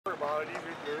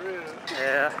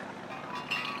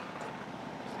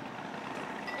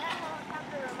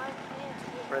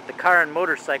We're at the car and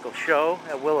motorcycle show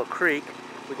at Willow Creek.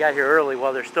 We got here early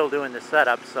while they're still doing the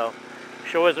setup, so the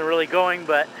show isn't really going,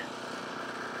 but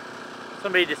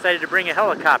somebody decided to bring a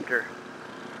helicopter.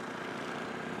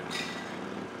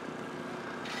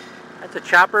 That's a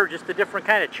chopper, just a different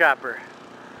kind of chopper.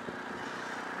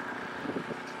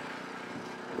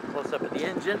 Close up at the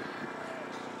engine.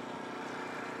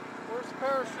 Where's the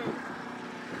parachute?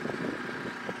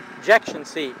 Ejection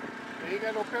seat. You ain't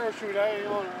got no parachute, I ain't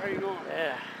on it. How you doing?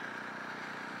 Yeah.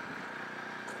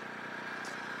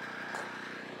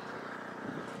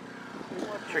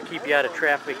 Sure keep you out of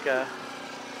traffic,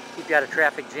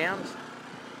 jams.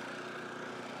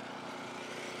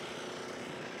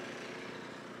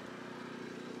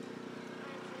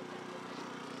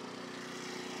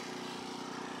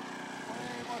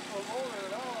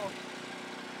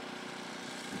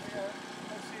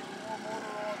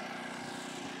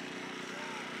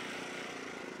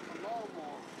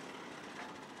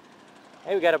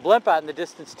 Hey, we got a blimp out in the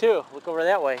distance too. Look over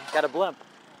that way. Got a blimp.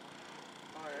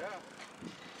 Oh yeah.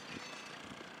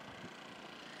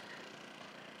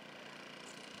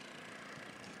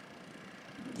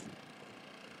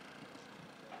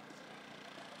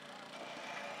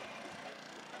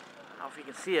 I don't know if you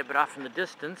can see it, but off in the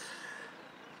distance,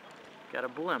 got a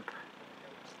blimp.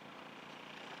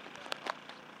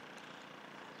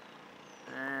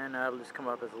 And it'll just come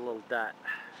up as a little dot.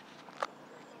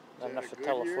 Not enough to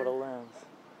tell a foot of lens.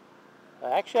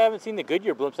 Actually, I haven't seen the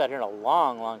Goodyear blimps out here in a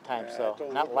long, long time, so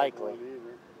not likely.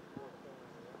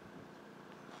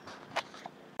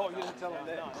 Oh, you didn't tell them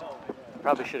that? No.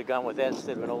 Probably should have gone with that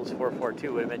instead of an Olds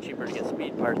 442. Would have been cheaper to get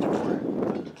speed parts for.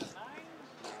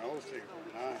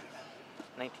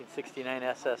 1969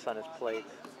 SS on his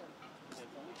plates.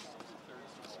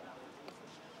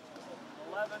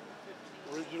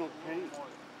 Original paint.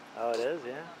 Oh, it is,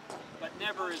 yeah. But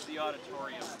never is the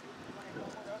auditorium.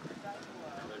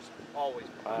 There's always.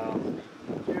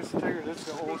 Here's the sticker. This is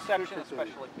the old section, sticker.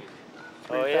 especially painted.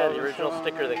 Oh yeah, the original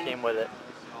sticker that came with it.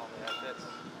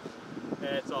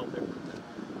 That's all different.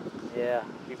 Yeah,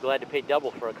 be glad to pay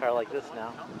double for a car like this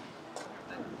now.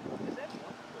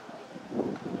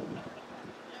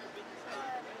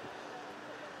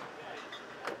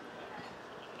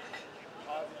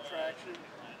 Positive traction.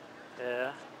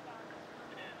 Yeah.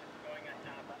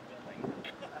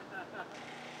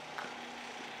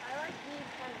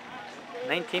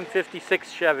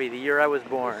 1956 Chevy, the year I was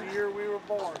born. The year we were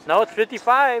born. No, it's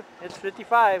 55. It's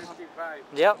 55. 55.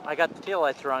 Yep, I got the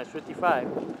taillights wrong. It's 55.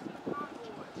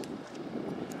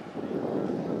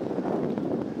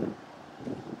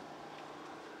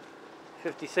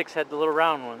 '56 had the little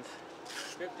round ones.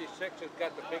 56 has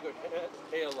got the bigger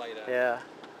tail light on. Yeah.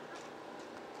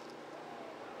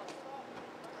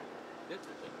 This is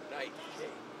a nice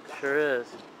shape. Sure is.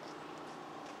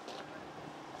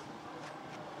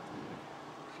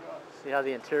 See how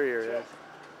the interior is.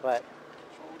 But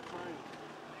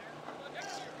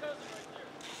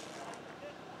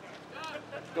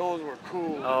those were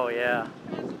cool. oh yeah,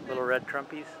 little red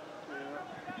Trumpies.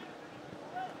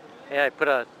 Yeah, I put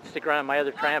a sticker on my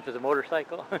other Triumph as a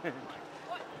motorcycle.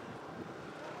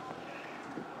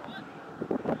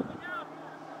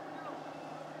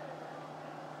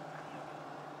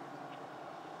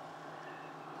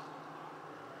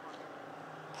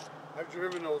 I've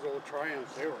driven those old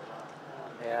Triumphs. They were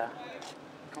Yeah.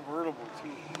 convertible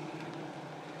too.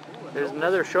 There's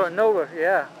another short Nova.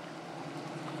 Yeah.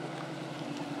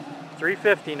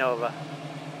 350 Nova.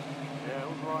 Yeah, it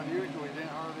was unusual. We didn't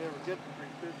hardly ever get the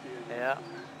 350. Yeah.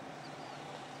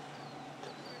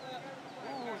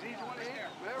 Oh, Z28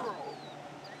 Railroad.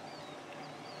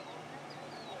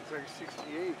 It's like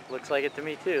 68. Looks like it to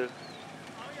me too. Oh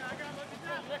yeah, I got look at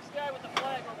that. Next guy with the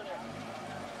flag over there.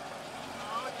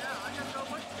 Oh yeah, I got so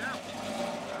much down.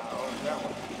 Oh, that was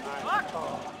nice.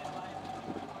 Oh.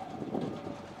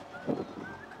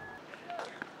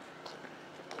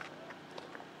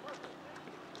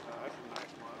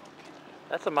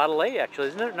 That's a Model A actually,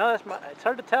 isn't it? No, it's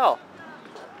hard to tell.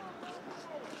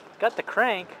 Got the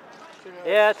crank.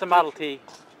 Yeah, it's a Model T.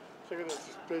 Look at the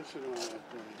suspension on that thing,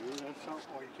 dude. That's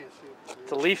something. Oh, you can't see it.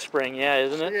 It's a leaf spring, yeah,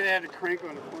 isn't Look it? at that, the crank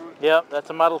on the front. Yep, that's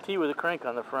a Model T with a crank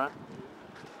on the front.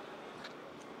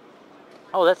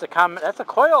 Oh, that's a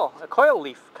coil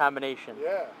leaf combination.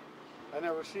 Yeah, I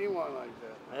never seen one like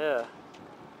that. Yeah.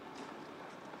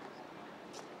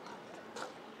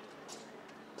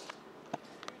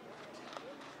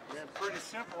 Yeah, pretty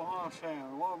simple, huh,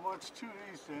 Sam? Well, much to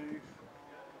these days.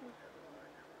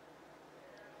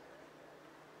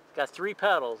 Got 3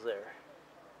 pedals there.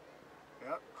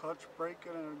 Yep, clutch, brake,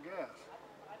 and a gas.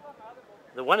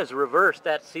 The one is reversed.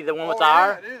 See the one with the yeah,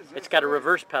 R? it is. It's That's got a right.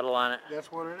 reverse pedal on it.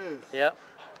 That's what it is. Yep.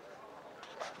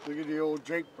 Look at the old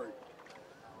Jake brake.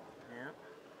 Yep.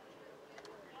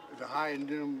 There's a high and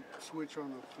dim switch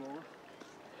on the floor.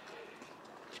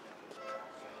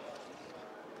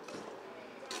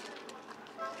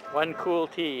 One cool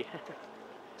T.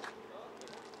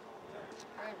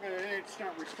 It's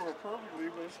not restored perfectly,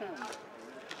 but it's not.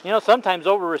 You know, sometimes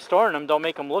over restoring them don't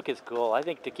make them look as cool. I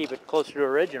think to keep it closer to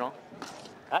original.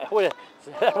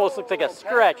 That almost looks like a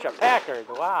stretch, a Packard.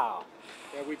 Wow.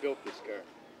 Yeah, we built this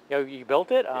car. You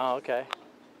built it? Oh, okay.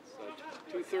 It's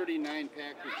a 239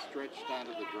 Packard stretched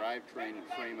onto the drivetrain and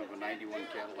frame of a 91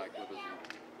 Cadillac limousine.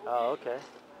 Oh, okay.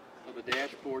 So the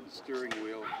dashboard and steering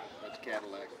wheel, that's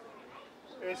Cadillac.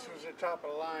 This was the top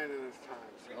of the line in its time.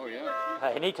 So. Oh, yeah.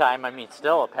 Anytime, I mean,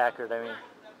 still a Packard, I mean.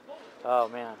 Oh,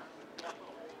 man.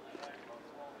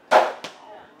 I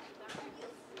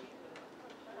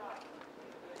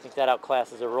think that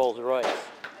outclasses a Rolls Royce.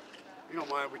 You don't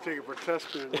mind if we take it for a test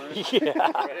spin, right? Yeah.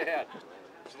 Right ahead.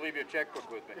 Just leave your checkbook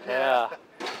with me. Yeah.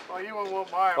 Oh, you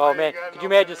won't mind. Oh, man. Could you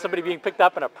imagine somebody being picked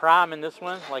up in a prom in this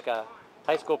one? Like a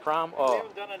high school prom? We Oh.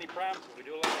 haven't done any proms, but we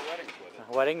do a lot of weddings with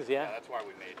it. Weddings, Yeah, yeah? that's why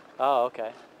we made it. Oh,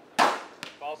 okay.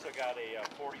 We've also got a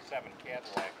 47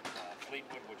 Cadillac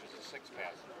Fleetwood, which is a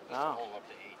 6-passenger. This Oh. will hold up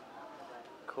to 8.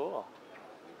 Cool.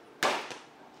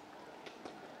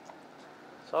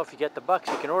 So if you get the bucks,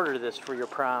 you can order this for your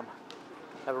prom.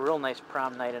 Have a real nice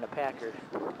prom night in a Packard.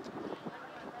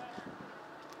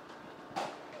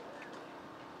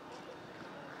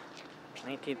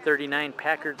 '39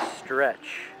 Packard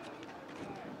Stretch.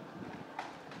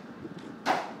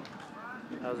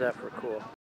 How's that for cool?